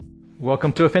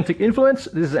Welcome to Authentic Influence.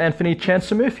 This is Anthony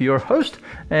Chansamuth, your host,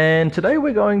 and today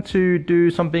we're going to do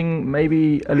something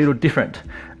maybe a little different.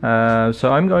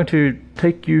 So I'm going to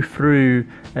take you through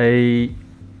a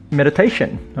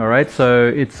meditation. All right, so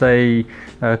it's a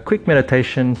quick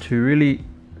meditation to really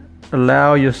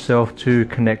allow yourself to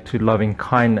connect to loving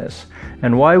kindness.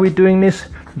 And why are we doing this?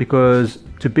 Because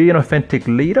to be an authentic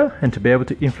leader and to be able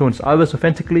to influence others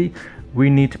authentically, we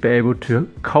need to be able to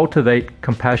cultivate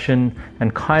compassion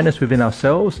and kindness within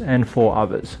ourselves and for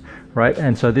others, right?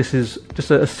 And so this is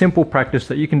just a simple practice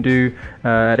that you can do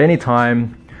at any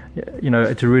time,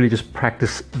 to really just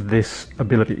practice this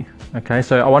ability. Okay,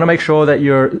 so I want to make sure that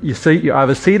you're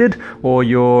either seated or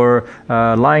you're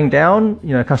lying down,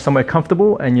 somewhere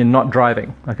comfortable, and you're not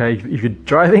driving. Okay, if you're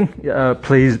driving,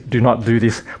 please do not do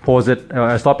this. Pause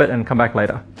it, stop it, and come back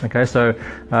later. Okay, so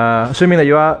assuming that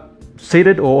you are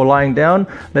seated or lying down,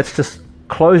 let's just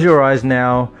close your eyes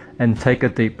now and take a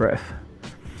deep breath.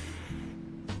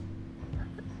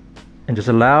 And just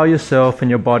allow yourself and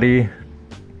your body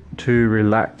to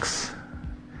relax.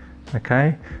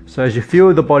 Okay, so as you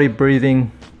feel the body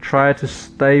breathing, try to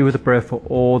stay with the breath for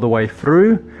all the way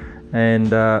through. And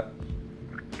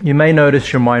you may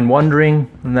notice your mind wandering,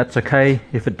 and that's okay.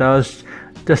 If it does,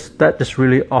 that just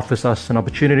really offers us an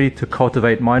opportunity to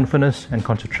cultivate mindfulness and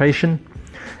concentration.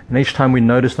 And each time we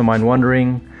notice the mind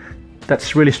wandering,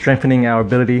 that's really strengthening our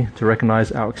ability to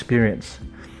recognize our experience.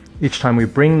 Each time we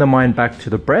bring the mind back to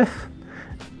the breath,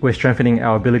 we're strengthening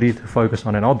our ability to focus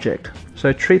on an object.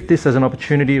 So treat this as an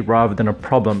opportunity rather than a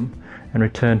problem, and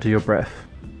return to your breath.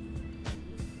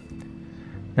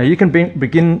 Now you can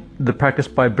begin the practice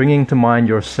by bringing to mind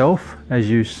yourself as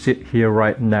you sit here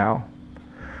right now.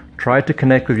 Try to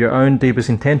connect with your own deepest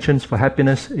intentions for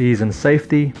happiness, ease, and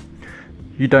safety.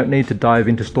 You don't need to dive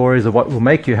into stories of what will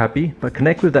make you happy, but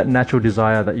connect with that natural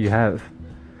desire that you have.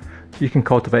 You can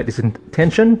cultivate this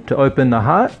intention to open the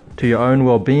heart to your own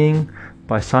well-being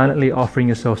by silently offering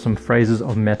yourself some phrases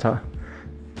of metta.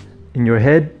 In your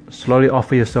head, slowly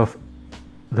offer yourself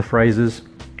the phrases,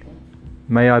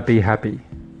 may I be happy,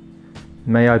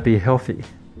 may I be healthy,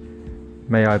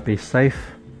 may I be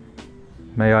safe,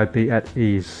 may I be at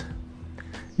ease.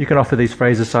 You can offer these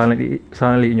phrases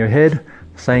silently in your head,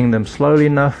 saying them slowly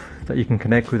enough that you can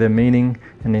connect with their meaning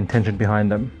and the intention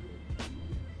behind them.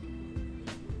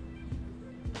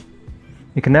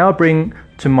 You can now bring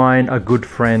to mind a good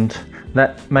friend.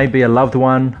 That may be a loved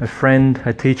one, a friend,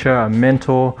 a teacher, a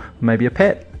mentor, maybe a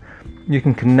pet. You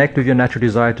can connect with your natural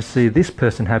desire to see this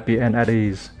person happy and at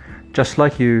ease. Just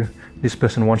like you, this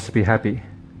person wants to be happy,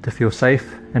 to feel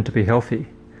safe, and to be healthy.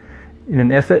 In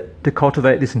an effort to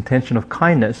cultivate this intention of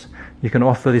kindness, you can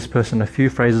offer this person a few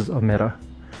phrases of metta.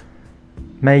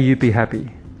 May you be happy.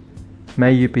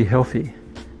 May you be healthy.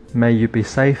 May you be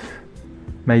safe.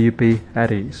 May you be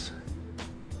at ease.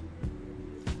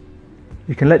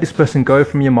 You can let this person go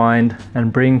from your mind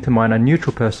and bring to mind a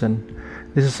neutral person.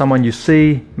 This is someone you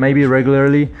see, maybe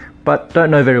regularly, but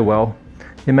don't know very well.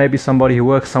 It may be somebody who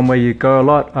works somewhere you go a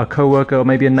lot, a co-worker, or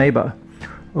maybe a neighbor.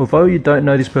 Although you don't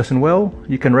know this person well,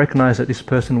 you can recognize that this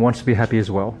person wants to be happy as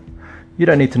well. You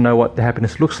don't need to know what the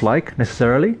happiness looks like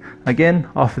necessarily. Again,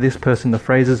 offer this person the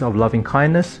phrases of loving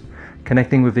kindness,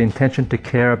 connecting with the intention to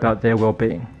care about their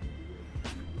well-being.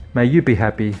 May you be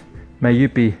happy. May you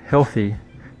be healthy.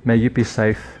 May you be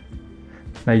safe.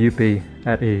 May you be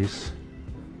at ease.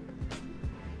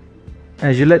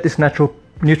 As you let this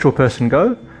neutral person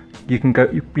go, you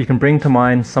can bring to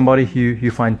mind somebody who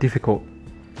you find difficult.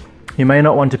 You may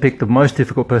not want to pick the most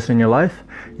difficult person in your life,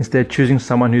 instead choosing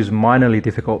someone who's minorly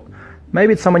difficult.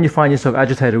 Maybe it's someone you find yourself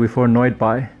agitated with or annoyed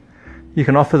by. You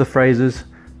can offer the phrases,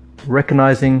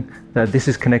 recognizing that this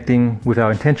is connecting with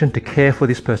our intention to care for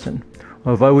this person.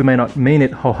 Although we may not mean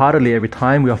it wholeheartedly every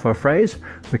time we offer a phrase,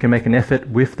 we can make an effort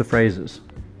with the phrases.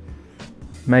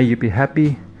 May you be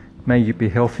happy, may you be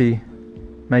healthy,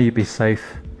 may you be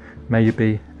safe, may you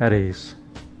be at ease.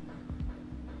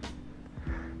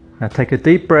 Now take a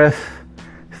deep breath,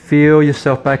 feel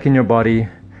yourself back in your body,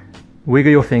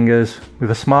 wiggle your fingers with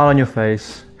a smile on your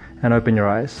face, and open your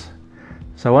eyes.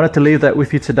 So I wanted to leave that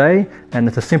with you today, and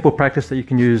it's a simple practice that you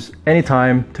can use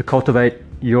anytime to cultivate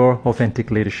your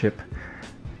authentic leadership.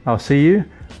 I'll see you.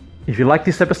 If you like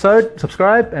this episode,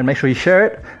 subscribe and make sure you share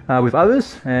it with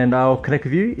others, and I'll connect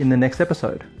with you in the next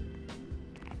episode.